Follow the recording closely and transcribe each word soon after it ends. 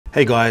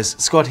Hey guys,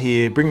 Scott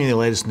here, bringing you the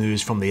latest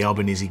news from the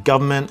Albanese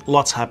Government.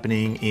 Lots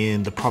happening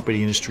in the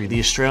property industry. The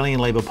Australian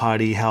Labor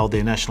Party held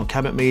their National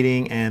Cabinet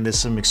meeting and there's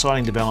some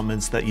exciting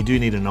developments that you do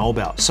need to know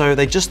about. So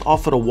they just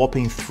offered a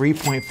whopping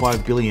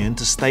 $3.5 billion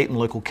to state and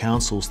local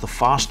councils to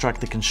fast track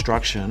the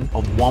construction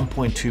of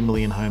 1.2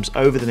 million homes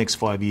over the next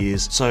 5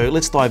 years. So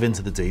let's dive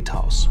into the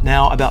details.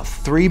 Now, about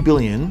 $3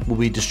 billion will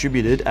be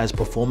distributed as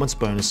performance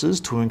bonuses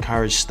to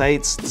encourage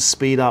states to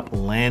speed up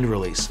land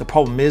release. The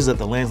problem is that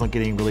the land's not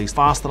getting released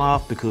fast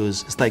enough because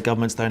state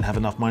governments don't have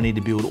enough money to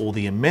build all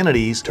the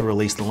amenities to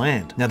release the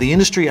land. Now, the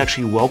industry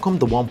actually welcomed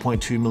the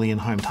 1.2 million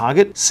home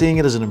target, seeing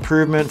it as an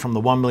improvement from the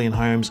 1 million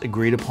homes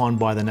agreed upon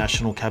by the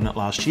National Cabinet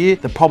last year.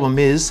 The problem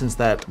is, since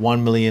that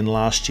 1 million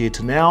last year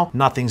to now,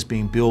 nothing's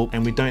being built,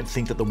 and we don't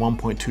think that the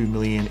 1.2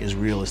 million is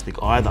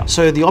realistic either.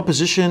 So the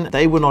opposition,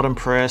 they were not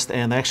impressed,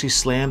 and they actually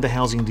slammed the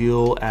housing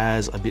deal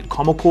as a bit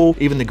comical.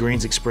 Even the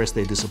Greens expressed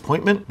their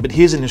disappointment. But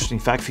here's an interesting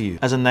fact for you.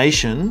 As a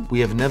nation, we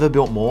have never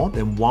built more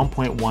than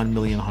 1.1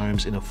 million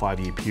homes in a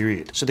 5-year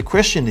period. So the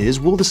question is,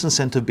 will this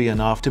incentive be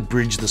enough to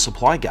bridge the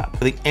supply gap?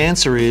 The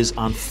answer is,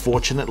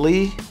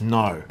 unfortunately,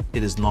 no,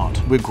 it is not.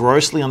 We're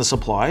grossly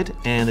undersupplied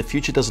and the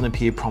future doesn't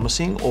appear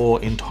promising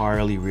or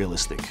entirely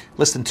realistic.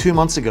 Less than 2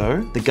 months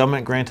ago, the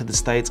government granted the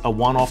states a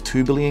one-off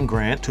 $2 billion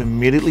grant to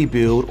immediately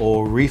build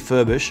or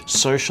refurbish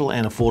social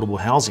and affordable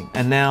housing.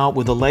 And now,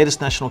 with the latest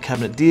National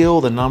Cabinet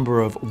deal, the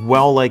number of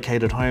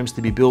well-located homes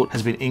to be built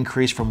has been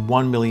increased from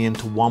 1 million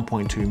to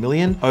 1.2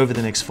 million over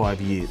the next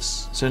 5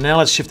 years. So now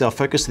let's shift our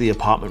focus to the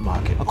apartment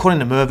market. According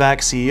to Mirvac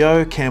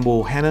CEO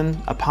Campbell Hannon,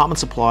 apartment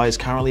supply is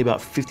currently about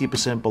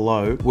 50%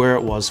 below where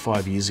it was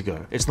 5 years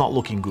ago. It's not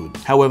looking good.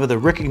 However, the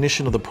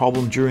recognition of the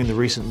problem during the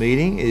recent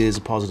meeting is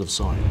a positive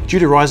sign. Due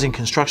to rising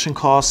construction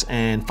costs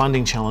and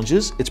funding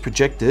challenges, it's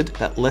projected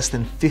that less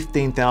than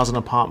 15,000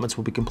 apartments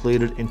will be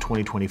completed in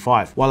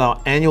 2025, while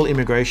our annual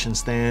immigration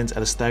stands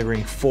at a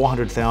staggering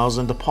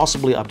 400,000 to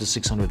possibly up to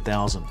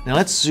 600,000. Now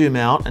let's zoom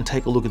out and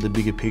take a look at the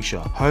bigger picture.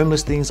 Home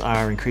listings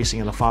are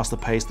increasing at a faster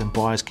pace than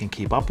buyers can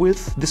keep up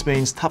with. This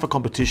means tougher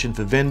competition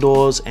for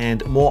vendors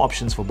and more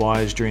options for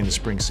buyers during the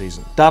spring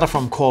season. Data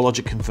from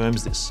CoreLogic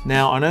confirms this.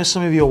 Now, I know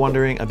some of you are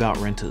wondering about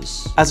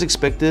renters. As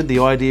expected, the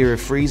idea of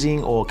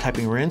freezing or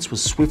capping rents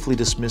was swiftly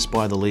dismissed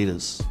by the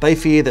leaders. They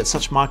fear that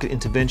such market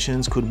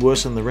interventions could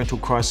worsen the rental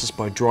crisis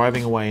by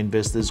driving away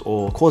investors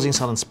or causing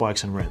sudden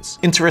spikes in rents.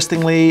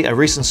 Interestingly, a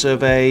recent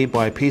survey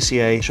by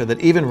PCA showed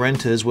that even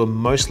renters were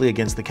mostly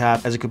against the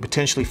cap, as it could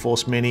potentially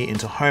force many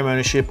into home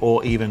ownership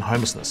or even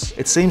homelessness.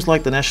 It seems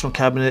like the National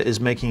Cabinet is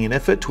making an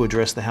effort to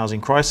address the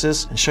housing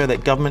crisis and show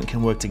that government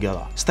can work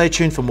together. Stay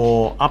tuned for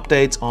more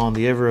updates on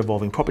the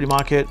ever-evolving property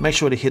market. Make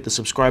sure to hit the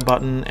subscribe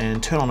button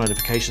and turn on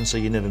notifications so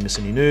you never miss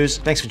any news.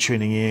 Thanks for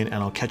tuning in, and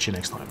I'll catch you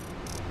next time.